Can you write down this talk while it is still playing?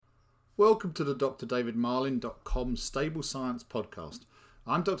Welcome to the drdavidmarlin.com Stable Science Podcast.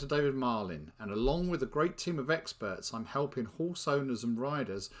 I'm Dr. David Marlin, and along with a great team of experts, I'm helping horse owners and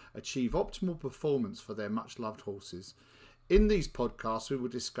riders achieve optimal performance for their much-loved horses. In these podcasts, we will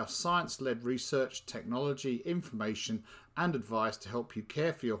discuss science-led research, technology, information, and advice to help you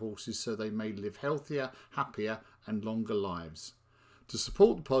care for your horses so they may live healthier, happier, and longer lives. To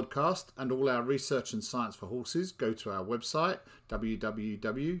support the podcast and all our research and science for horses, go to our website,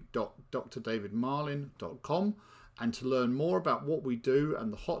 www.drdavidmarlin.com, and to learn more about what we do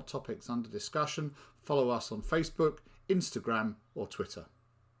and the hot topics under discussion, follow us on Facebook, Instagram, or Twitter.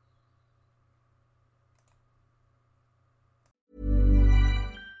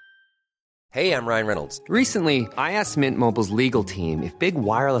 Hey, I'm Ryan Reynolds. Recently, I asked Mint Mobile's legal team if big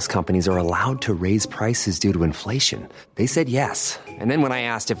wireless companies are allowed to raise prices due to inflation. They said yes. And then when I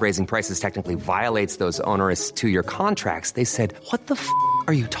asked if raising prices technically violates those onerous two-year contracts, they said, "What the f***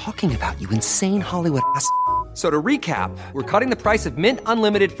 are you talking about, you insane Hollywood ass?" So to recap, we're cutting the price of Mint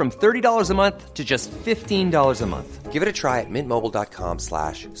Unlimited from $30 a month to just $15 a month. Give it a try at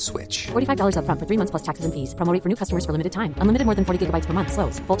mintmobile.com/switch. $45 up front for 3 months plus taxes and fees. Promo rate for new customers for limited time. Unlimited more than 40 gigabytes per month.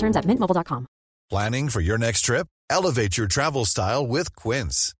 Slows full terms at mintmobile.com. Planning for your next trip? Elevate your travel style with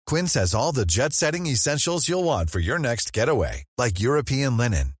Quince. Quince has all the jet-setting essentials you'll want for your next getaway, like European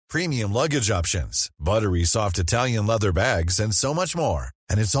linen, premium luggage options, buttery soft Italian leather bags, and so much more.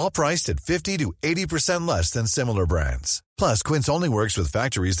 And it's all priced at 50 to 80% less than similar brands. Plus, Quince only works with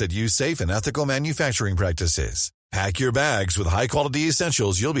factories that use safe and ethical manufacturing practices. Pack your bags with high-quality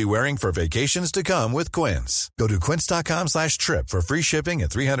essentials you'll be wearing for vacations to come with Quince. Go to quince.com/trip for free shipping and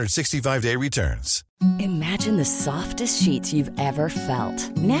 365-day returns. Imagine the softest sheets you've ever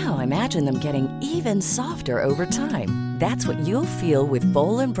felt. Now imagine them getting even softer over time. That's what you'll feel with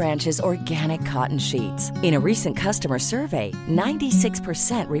Boll & Branch's organic cotton sheets. In a recent customer survey,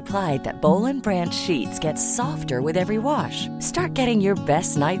 96% replied that Boll & Branch sheets get softer with every wash. Start getting your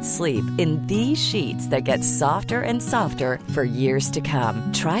best night's sleep in these sheets that get softer and softer for years to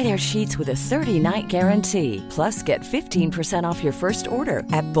come. Try their sheets with a 30-night guarantee. Plus, get 15% off your first order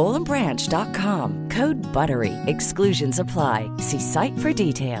at bollandbranch.com. Code BUTTERY. Exclusions apply. See site for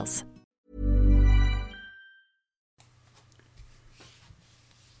details.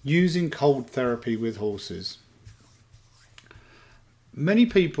 Using cold therapy with horses. Many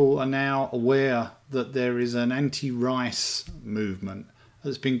people are now aware that there is an anti-rice movement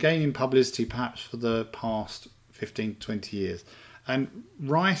that's been gaining publicity perhaps for the past 15 to 20 years. And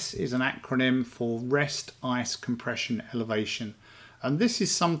RICE is an acronym for Rest, Ice, Compression, Elevation. And this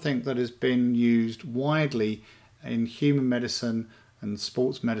is something that has been used widely in human medicine and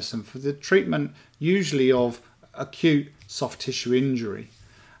sports medicine for the treatment usually of acute soft tissue injury.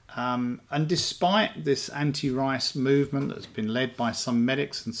 And despite this anti-RICE movement that's been led by some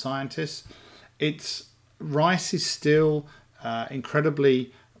medics and scientists, RICE is still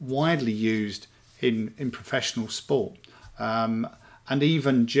incredibly widely used in professional sport, and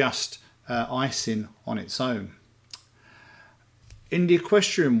even just icing on its own. In the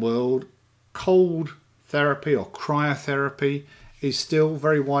equestrian world, cold therapy or cryotherapy is still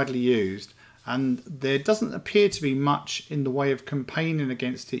very widely used, and there doesn't appear to be much in the way of campaigning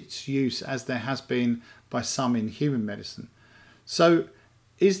against its use as there has been by some in human medicine. So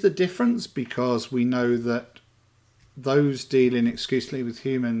is the difference because we know that those dealing exclusively with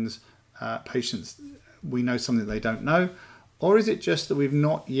humans, patients, we know something they don't know? Or is it just that we've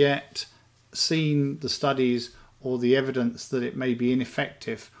not yet seen the studies or the evidence that it may be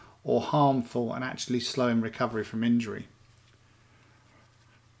ineffective or harmful and actually slowing recovery from injury?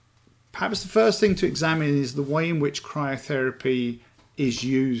 Perhaps the first thing to examine is the way in which cryotherapy is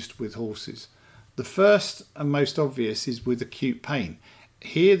used with horses. The first and most obvious is with acute pain.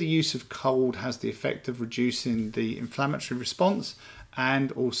 Here the use of cold has the effect of reducing the inflammatory response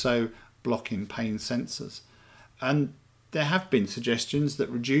and also blocking pain sensors. And there have been suggestions that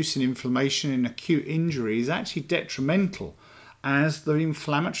reducing inflammation in acute injury is actually detrimental, as the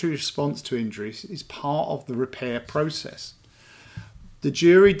inflammatory response to injuries is part of the repair process. The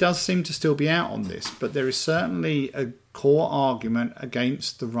jury does seem to still be out on this, but there is certainly a core argument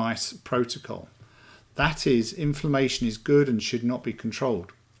against the RICE protocol. That is, inflammation is good and should not be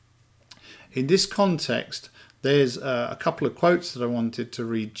controlled. In this context, there's a couple of quotes that I wanted to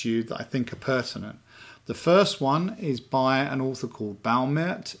read to you that I think are pertinent. The first one is by an author called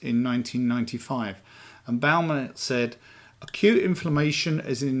Baumert in 1995. And Baumert said, "Acute inflammation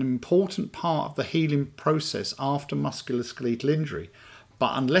is an important part of the healing process after musculoskeletal injury,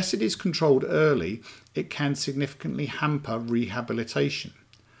 but unless it is controlled early, it can significantly hamper rehabilitation."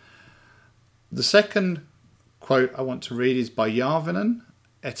 The second quote I want to read is by Järvinen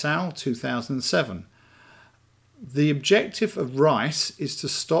et al. 2007. The objective of rice is to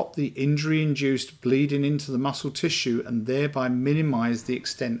stop the injury-induced bleeding into the muscle tissue and thereby minimise the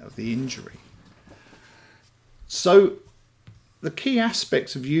extent of the injury. So the key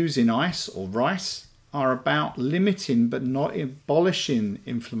aspects of using ice or rice are about limiting but not abolishing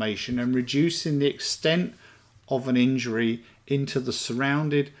inflammation and reducing the extent of an injury into the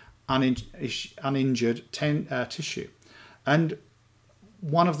surrounded uninjured tissue. And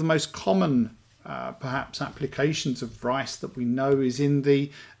one of the most common perhaps applications of rice that we know is in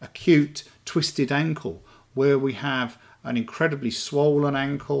the acute twisted ankle, where we have an incredibly swollen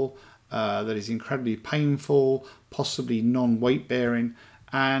ankle that is incredibly painful, possibly non-weight bearing,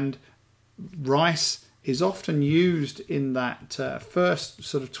 and rice is often used in that first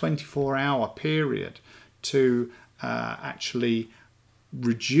sort of 24-hour period to actually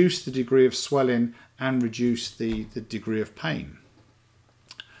reduce the degree of swelling and reduce the degree of pain.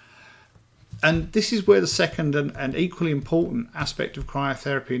 And this is where the second and equally important aspect of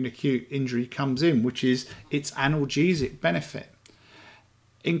cryotherapy in acute injury comes in, which is its analgesic benefit.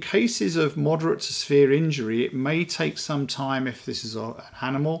 In cases of moderate to severe injury, it may take some time, if this is an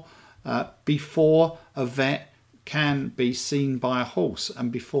animal, before a vet can be seen by a horse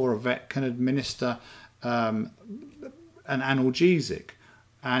and before a vet can administer an analgesic.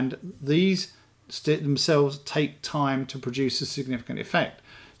 And these themselves take time to produce a significant effect.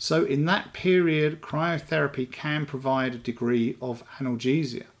 So in that period, cryotherapy can provide a degree of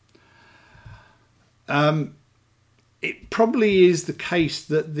analgesia. It probably is the case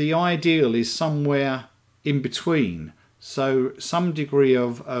that the ideal is somewhere in between. So some degree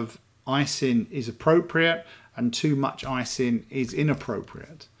of icing is appropriate and too much icing is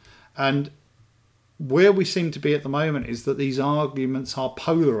inappropriate. And where we seem to be at the moment is that these arguments are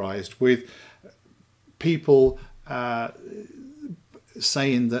polarized, with people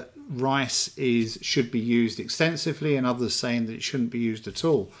saying that rice should be used extensively and others saying that it shouldn't be used at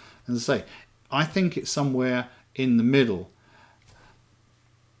all. And I think it's somewhere in the middle.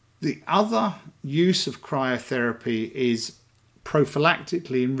 The other use of cryotherapy is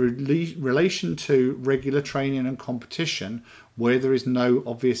prophylactically in relation to regular training and competition where there is no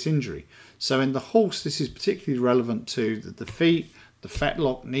obvious injury. So in the horse, this is particularly relevant to the feet, the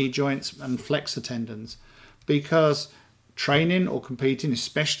fetlock, knee joints and flexor tendons, because training or competing,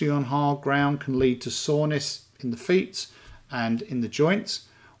 especially on hard ground, can lead to soreness in the feet and in the joints,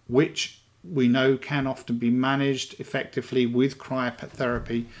 which we know can often be managed effectively with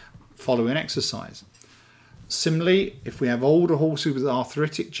cryotherapy following exercise. Similarly, if we have older horses with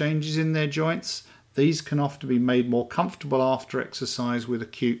arthritic changes in their joints, these can often be made more comfortable after exercise with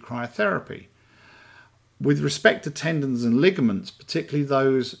acute cryotherapy. With respect to tendons and ligaments, particularly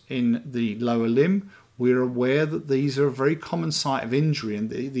those in the lower limb, we're aware that these are a very common site of injury, and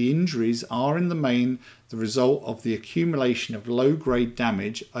the injuries are in the main the result of the accumulation of low-grade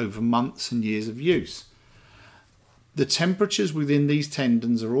damage over months and years of use. The temperatures within these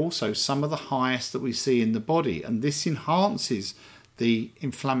tendons are also some of the highest that we see in the body, and this enhances the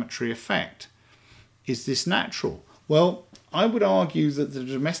inflammatory effect. Is this natural? Well, I would argue that the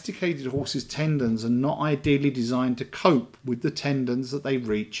domesticated horse's tendons are not ideally designed to cope with the tendons that they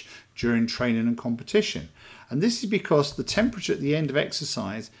reach during training and competition. And this is because the temperature at the end of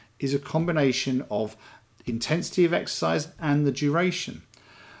exercise is a combination of intensity of exercise and the duration.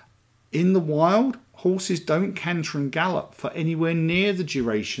 In the wild, horses don't canter and gallop for anywhere near the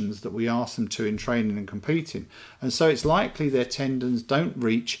durations that we ask them to in training and competing. And so it's likely their tendons don't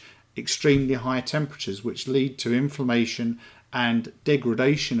reach extremely high temperatures, which lead to inflammation and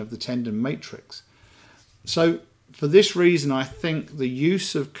degradation of the tendon matrix. So for this reason, I think the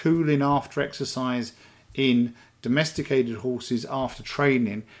use of cooling after exercise in domesticated horses after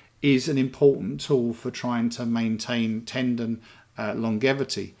training is an important tool for trying to maintain tendon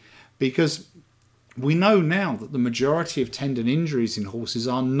longevity, because we know now that the majority of tendon injuries in horses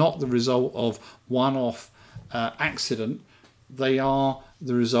are not the result of one-off accident. They are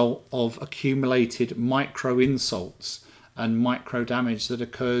the result of accumulated micro insults and micro damage that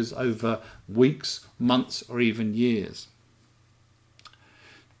occurs over weeks, months, or even years.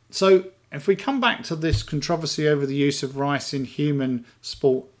 So if we come back to this controversy over the use of rice in human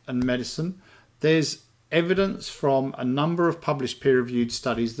sport and medicine, there's evidence from a number of published peer-reviewed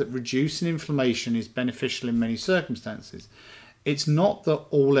studies that reducing inflammation is beneficial in many circumstances. It's not that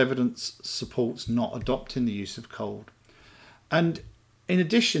all evidence supports not adopting the use of cold. And in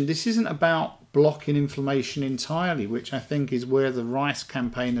addition, this isn't about blocking inflammation entirely, which I think is where the rice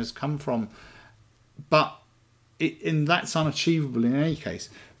campaign has come from. And that's unachievable in any case.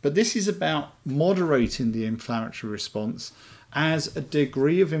 But this is about moderating the inflammatory response as a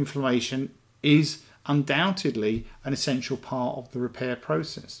degree of inflammation is undoubtedly an essential part of the repair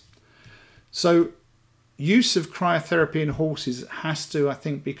process. So use of cryotherapy in horses has to, I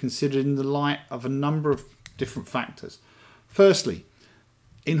think, be considered in the light of a number of different factors. Firstly,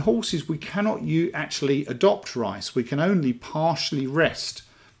 in horses we cannot actually adopt RICE. We can only partially rest.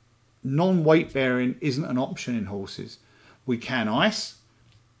 Non-weight bearing isn't an option in horses. We can ice,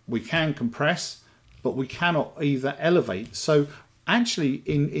 we can compress, but we cannot either elevate. So actually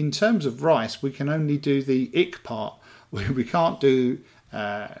in terms of RICE, we can only do the ick part. We can't do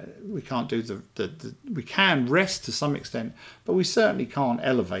we can rest to some extent, but we certainly can't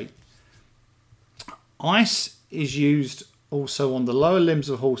elevate. Ice is used also on the lower limbs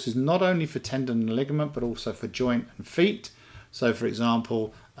of horses, not only for tendon and ligament, but also for joint and feet. So, for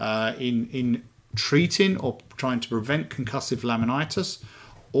example, in treating or trying to prevent concussive laminitis,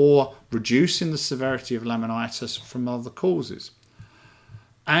 or reducing the severity of laminitis from other causes.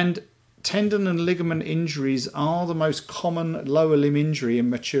 And tendon and ligament injuries are the most common lower limb injury in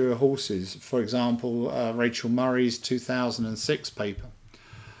mature horses. For example, Rachel Murray's 2006 paper.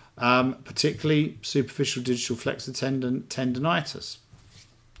 Particularly superficial digital flexor tendonitis.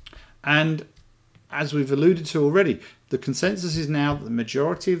 And as we've alluded to already, the consensus is now that the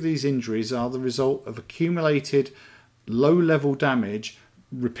majority of these injuries are the result of accumulated low-level damage,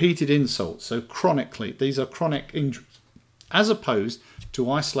 repeated insults. So chronically, these are chronic injuries, as opposed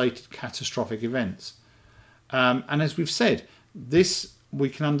to isolated catastrophic events. And as we've said, this we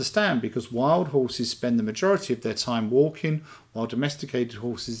can understand because wild horses spend the majority of their time walking, while domesticated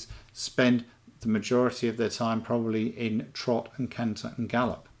horses spend the majority of their time probably in trot and canter and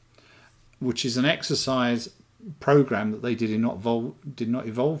gallop, which is an exercise program that they did not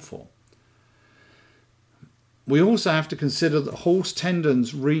evolve for. We also have to consider that horse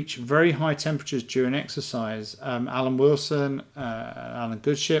tendons reach very high temperatures during exercise. Alan Wilson, Alan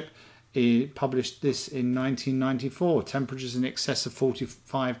Goodship, he published this in 1994, temperatures in excess of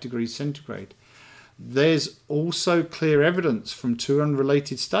 45 degrees centigrade. There's also clear evidence from two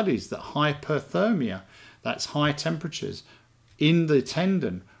unrelated studies that hyperthermia, that's high temperatures, in the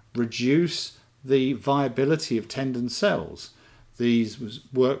tendon reduce the viability of tendon cells. These was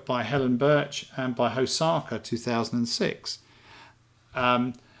work by Helen Birch and by Hosaka 2006.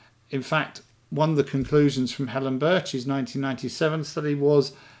 In fact, one of the conclusions from Helen Birch's 1997 study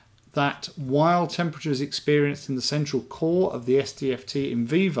was that while temperatures experienced in the central core of the SDFT in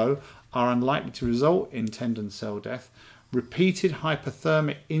vivo are unlikely to result in tendon cell death, repeated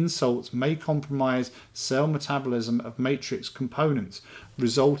hypothermic insults may compromise cell metabolism of matrix components,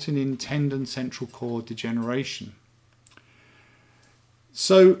 resulting in tendon central core degeneration.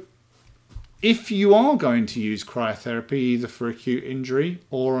 So, if you are going to use cryotherapy either for acute injury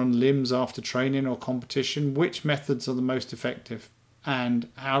or on limbs after training or competition, which methods are the most effective and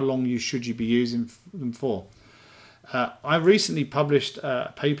how long should you be using them for? I recently published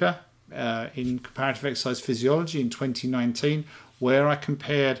a paper in Comparative Exercise Physiology in 2019 where I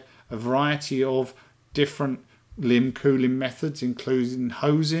compared a variety of different limb cooling methods, including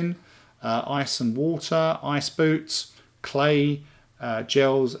hosing, ice and water, ice boots, clay,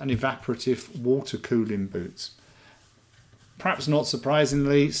 gels and evaporative water cooling boots. Perhaps not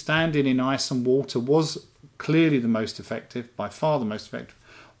surprisingly, standing in ice and water was clearly the most effective, by far the most effective,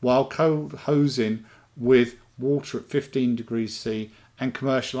 while cold hosing with water at 15 degrees C and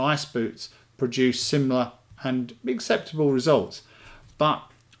commercial ice boots produce similar and acceptable results. But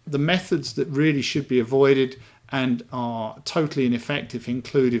the methods that really should be avoided and are totally ineffective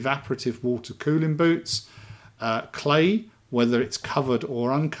include evaporative water cooling boots, clay, whether it's covered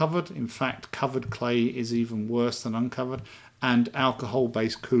or uncovered. In fact, covered clay is even worse than uncovered, and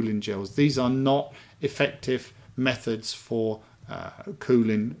alcohol-based cooling gels. These are not effective methods for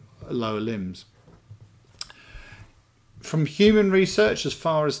cooling lower limbs. From human research, as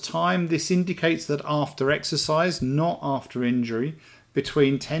far as time, this indicates that after exercise, not after injury,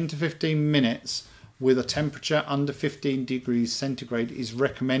 between 10 to 15 minutes with a temperature under 15 degrees centigrade is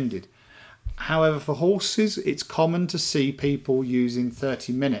recommended. However, for horses, it's common to see people using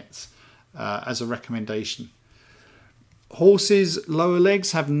 30 minutes as a recommendation. Horses' lower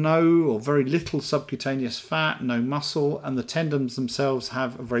legs have no or very little subcutaneous fat, no muscle, and the tendons themselves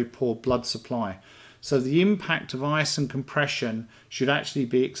have a very poor blood supply. So the impact of ice and compression should actually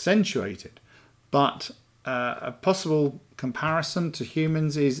be accentuated. But a possible comparison to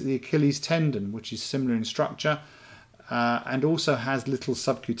humans is the Achilles tendon, which is similar in structure and also has little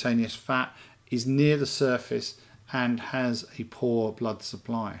subcutaneous fat, is near the surface and has a poor blood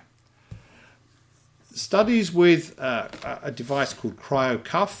supply. Studies with a device called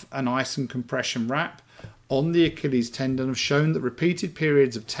CryoCuff, an ice and compression wrap, on the Achilles tendon have shown that repeated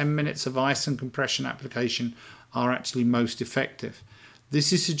periods of 10 minutes of ice and compression application are actually most effective.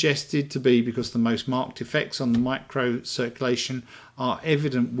 This is suggested to be because the most marked effects on the microcirculation are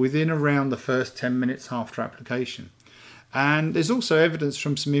evident within around the first 10 minutes after application. And there's also evidence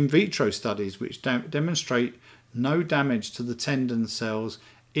from some in vitro studies which demonstrate no damage to the tendon cells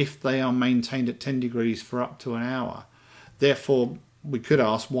if they are maintained at 10 degrees for up to an hour. Therefore, we could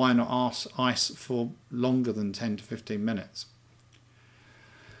ask, why not ice for longer than 10 to 15 minutes?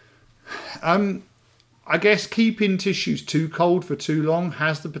 I guess keeping tissues too cold for too long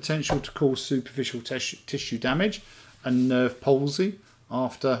has the potential to cause superficial tissue damage and nerve palsy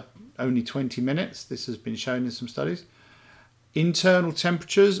after only 20 minutes. This has been shown in some studies. Internal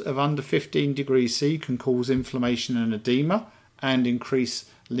temperatures of under 15 degrees C can cause inflammation and edema and increase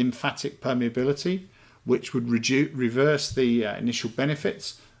lymphatic permeability, which would reverse the initial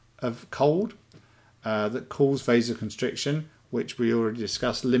benefits of cold that cause vasoconstriction, which we already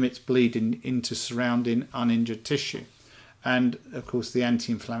discussed, limits bleeding into surrounding uninjured tissue, and of course the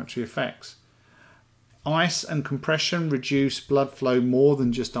anti-inflammatory effects. Ice and compression reduce blood flow more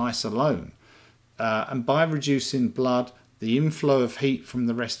than just ice alone, and by reducing blood, the inflow of heat from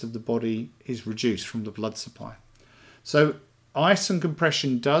the rest of the body is reduced from the blood supply. So ice and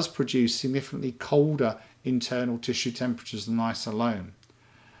compression does produce significantly colder internal tissue temperatures than ice alone.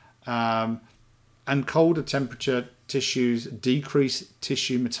 And colder temperature tissues decrease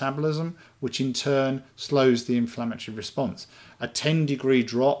tissue metabolism, which in turn slows the inflammatory response. A 10 degree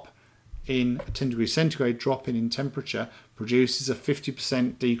centigrade drop in temperature produces a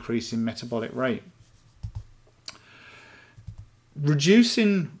 50% decrease in metabolic rate.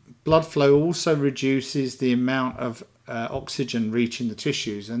 Reducing blood flow also reduces the amount of oxygen reaching the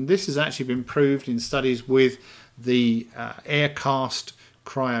tissues, and this has actually been proved in studies with the air cast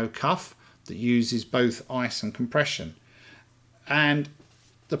cryo cuff that uses both ice and compression. And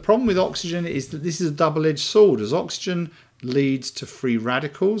the problem with oxygen is that this is a double-edged sword, as oxygen leads to free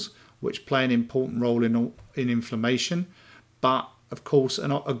radicals, which play an important role in inflammation, but of course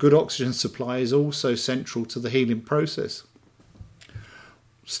a good oxygen supply is also central to the healing process.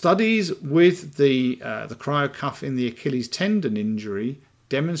 Studies with the cryocuff in the Achilles tendon injury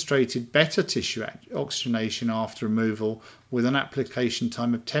demonstrated better tissue oxygenation after removal with an application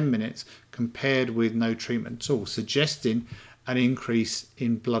time of 10 minutes compared with no treatment at all, suggesting an increase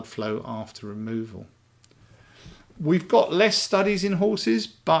in blood flow after removal. We've got less studies in horses,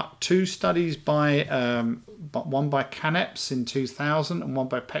 but two studies one by Kaneps in 2000 and one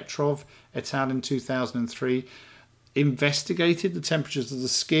by Petrov et al. In 2003 investigated the temperatures of the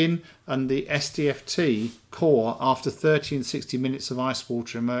skin and the SDFT core after 30 and 60 minutes of ice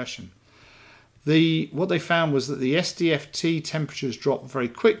water immersion. What they found was that the SDFT temperatures dropped very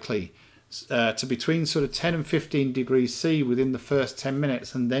quickly to between sort of 10 and 15 degrees C within the first 10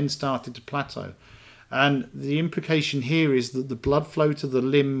 minutes and then started to plateau. And the implication here is that the blood flow to the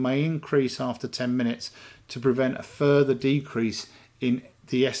limb may increase after 10 minutes to prevent a further decrease in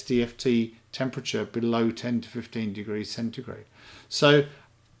the SDFT temperature below 10 to 15 degrees centigrade. So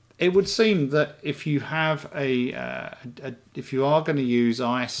it would seem that if you have if you are going to use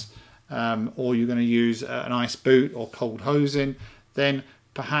ice or you're going to use an ice boot or cold hosing, then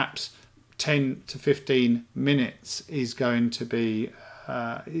perhaps 10 to 15 minutes is going to be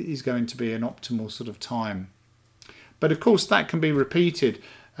an optimal sort of time. But of course that can be repeated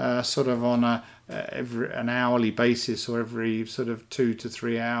sort of on an hourly basis or every sort of 2 to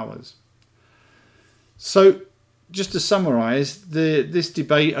 3 hours. So just to summarise, this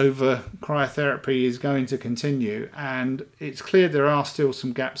debate over cryotherapy is going to continue, and it's clear there are still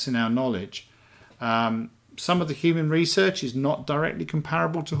some gaps in our knowledge. Some of the human research is not directly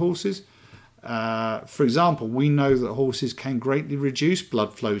comparable to horses. For example, we know that horses can greatly reduce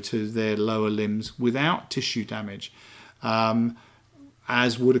blood flow to their lower limbs without tissue damage,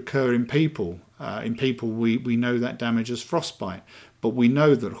 as would occur in people. In people, we know that damage as frostbite. But we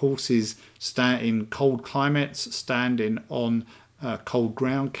know that horses in cold climates, standing on cold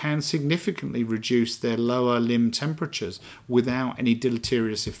ground, can significantly reduce their lower limb temperatures without any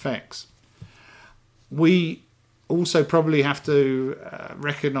deleterious effects. We also probably have to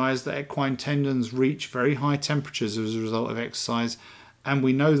recognise that equine tendons reach very high temperatures as a result of exercise, and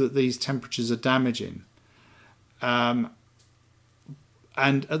we know that these temperatures are damaging. And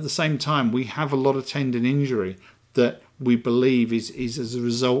at the same time, we have a lot of tendon injury that we believe is as a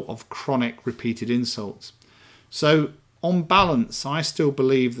result of chronic repeated insults. So on balance, I still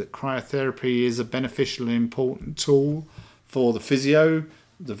believe that cryotherapy is a beneficial and important tool for the physio,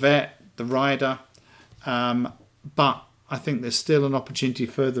 the vet, the rider, but I think there's still an opportunity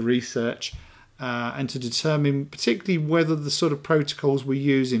for further research and to determine particularly whether the sort of protocols we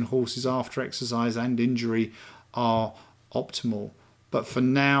use in horses after exercise and injury are optimal. But for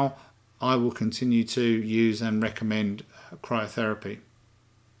now, I will continue to use and recommend cryotherapy.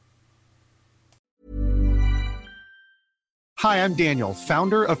 Hi, I'm Daniel,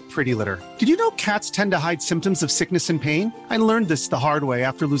 founder of Pretty Litter. Did you know cats tend to hide symptoms of sickness and pain? I learned this the hard way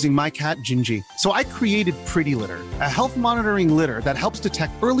after losing my cat, Gingy. So I created Pretty Litter, a health monitoring litter that helps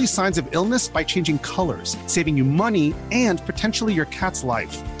detect early signs of illness by changing colors, saving you money and potentially your cat's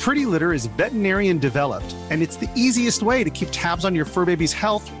life. Pretty Litter is veterinarian developed, and it's the easiest way to keep tabs on your fur baby's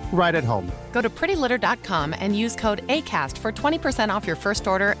health right at home. Go to prettylitter.com and use code ACAST for 20% off your first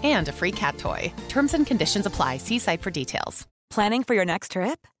order and a free cat toy. Terms and conditions apply. See site for details. Planning for your next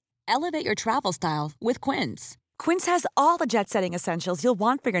trip? Elevate your travel style with Quince. Quince has all the jet-setting essentials you'll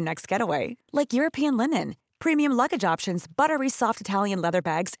want for your next getaway, like European linen, premium luggage options, buttery soft Italian leather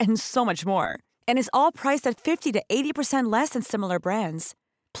bags, and so much more. And is all priced at 50 to 80% less than similar brands.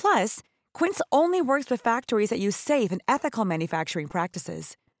 Plus, Quince only works with factories that use safe and ethical manufacturing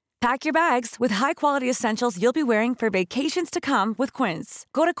practices. Pack your bags with high-quality essentials you'll be wearing for vacations to come with Quince.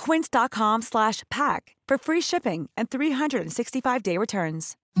 Go to quince.com/pack for free shipping and 365-day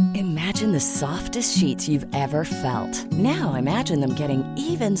returns. Imagine the softest sheets you've ever felt. Now imagine them getting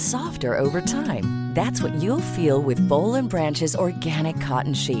even softer over time. That's what you'll feel with Boll & Branch's organic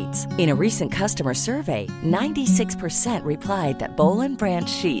cotton sheets. In a recent customer survey, 96% replied that Boll & Branch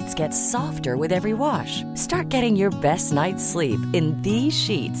sheets get softer with every wash. Start getting your best night's sleep in these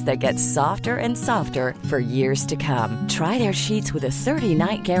sheets that get softer and softer for years to come. Try their sheets with a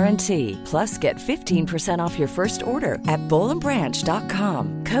 30-night guarantee. Plus, get 15% off your first order at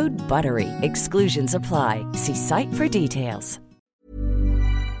bollandbranch.com. Code BUTTERY. Exclusions apply. See site for details.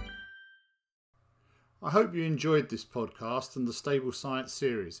 I hope you enjoyed this podcast and the Stable Science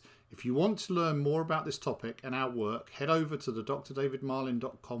series. If you want to learn more about this topic and our work, head over to the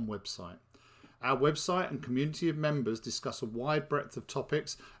drdavidmarlin.com website. Our website and community of members discuss a wide breadth of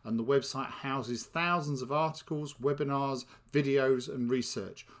topics, and the website houses thousands of articles, webinars, videos and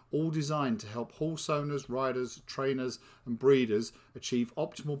research, all designed to help horse owners, riders, trainers and breeders achieve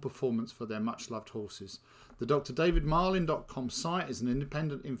optimal performance for their much-loved horses. The drdavidmarlin.com site is an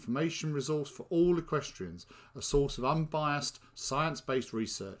independent information resource for all equestrians, a source of unbiased, science-based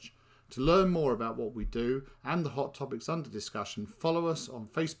research. To learn more about what we do and the hot topics under discussion, follow us on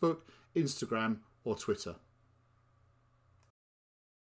Facebook, Instagram or Twitter.